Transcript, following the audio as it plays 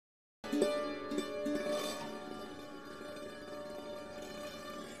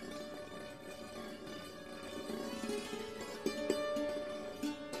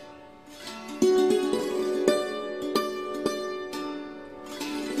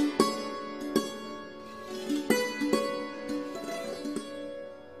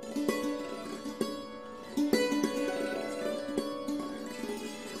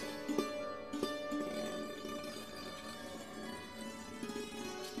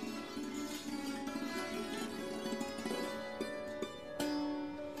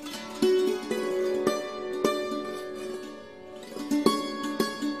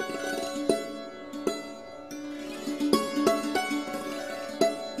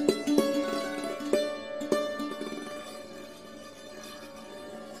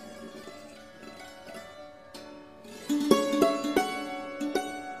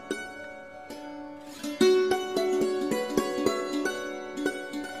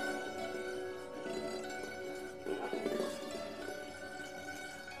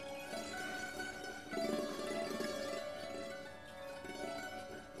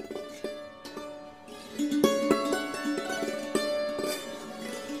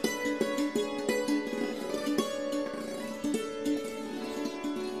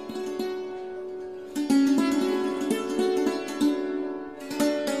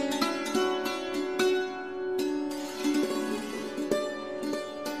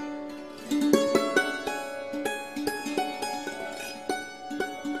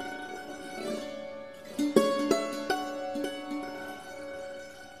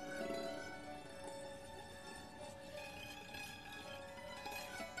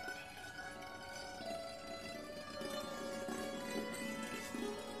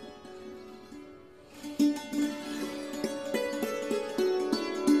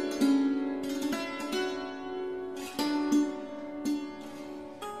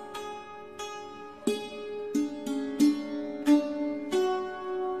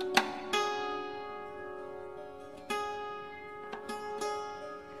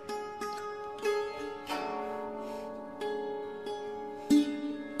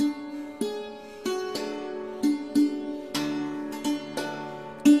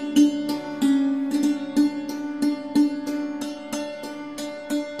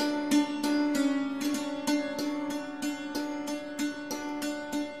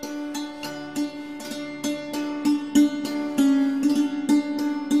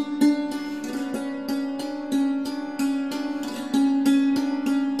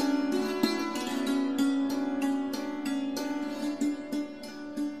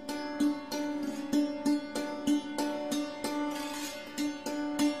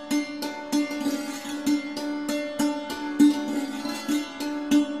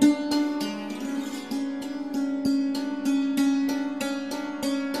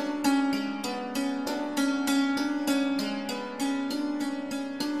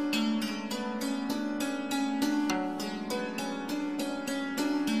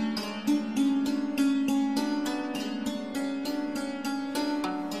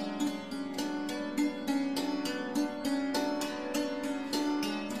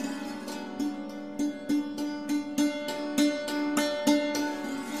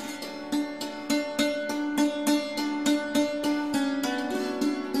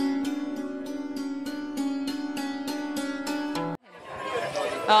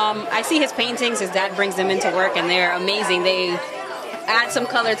I see his paintings. His dad brings them into work, and they're amazing. They add some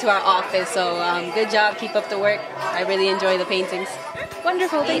color to our office. So good job. Keep up the work. I really enjoy the paintings.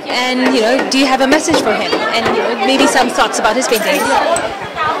 Wonderful. Thank you. And do you have a message for him? And maybe some thoughts about his paintings?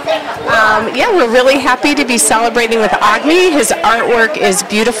 Yeah, we're really happy to be celebrating with Agni. His artwork is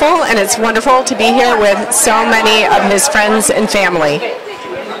beautiful, and it's wonderful to be here with so many of his friends and family.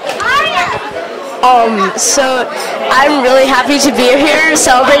 So I'm really happy to be here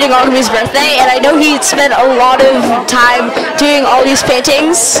celebrating Agami's birthday, and I know he spent a lot of time doing all these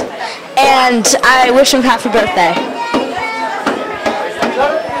paintings, and I wish him happy birthday.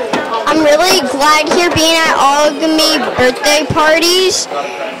 I'm really glad here being at Agami birthday parties,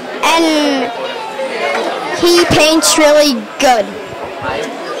 and he paints really good.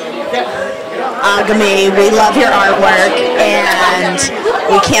 Agami, we love your artwork, and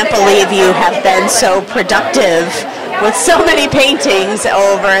we can't believe you have been so productive with so many paintings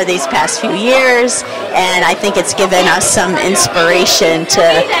over these past few years, and I think it's given us some inspiration to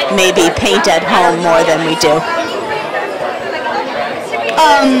maybe paint at home more than we do.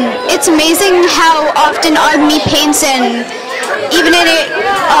 It's amazing how often Agami paints, and even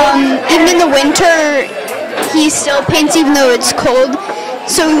in the winter, he still paints even though it's cold,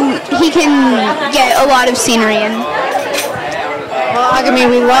 so he can get a lot of scenery in. Well, Agami,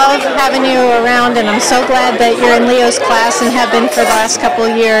 we love having you around, and I'm so glad that you're in Leo's class and have been for the last couple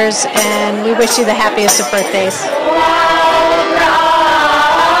of years, and we wish you the happiest of birthdays.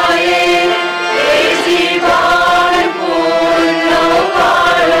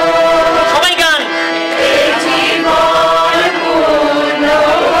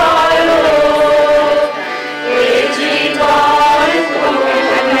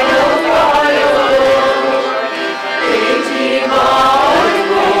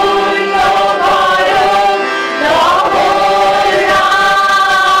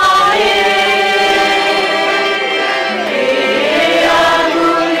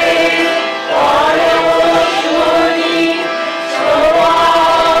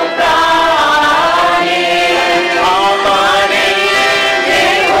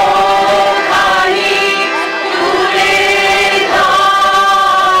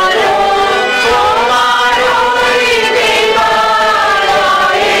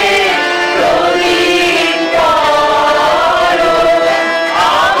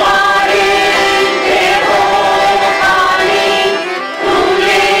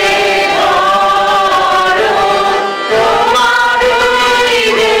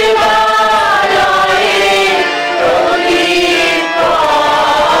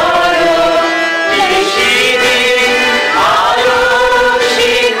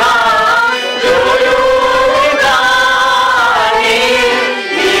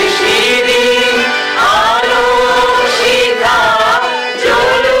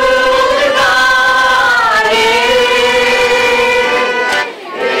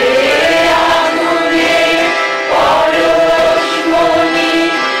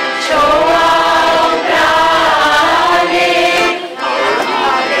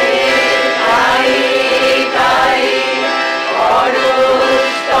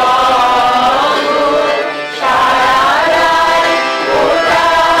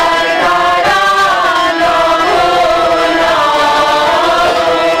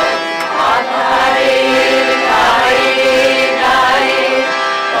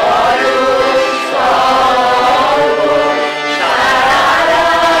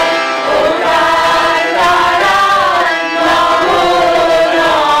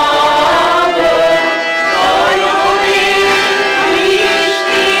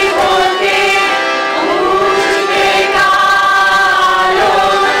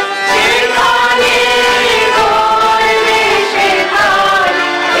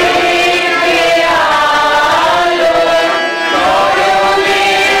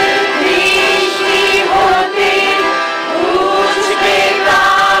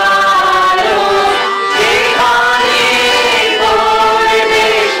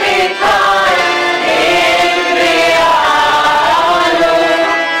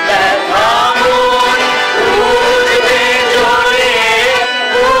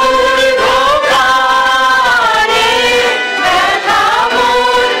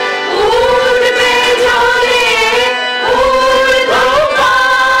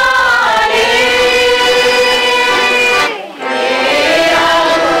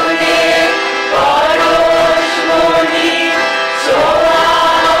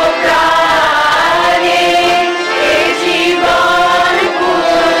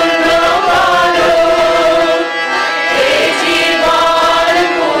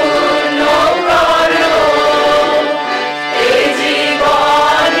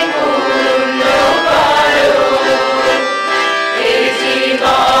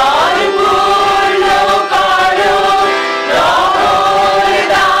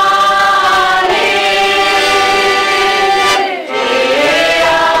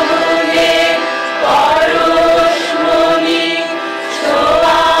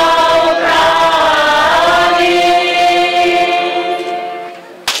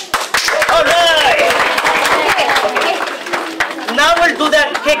 do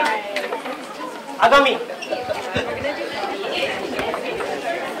that kick. Agami.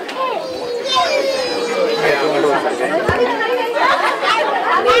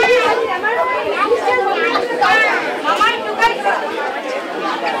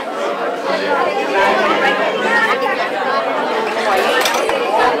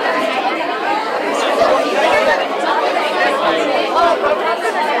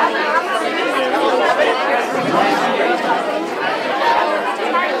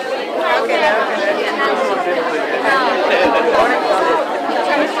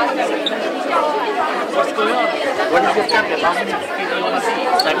 What's going on? What is your target? How many people you want to see?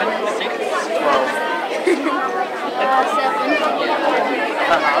 7, 6, 12? 7.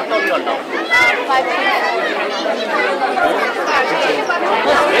 How tall you are now? 5'3".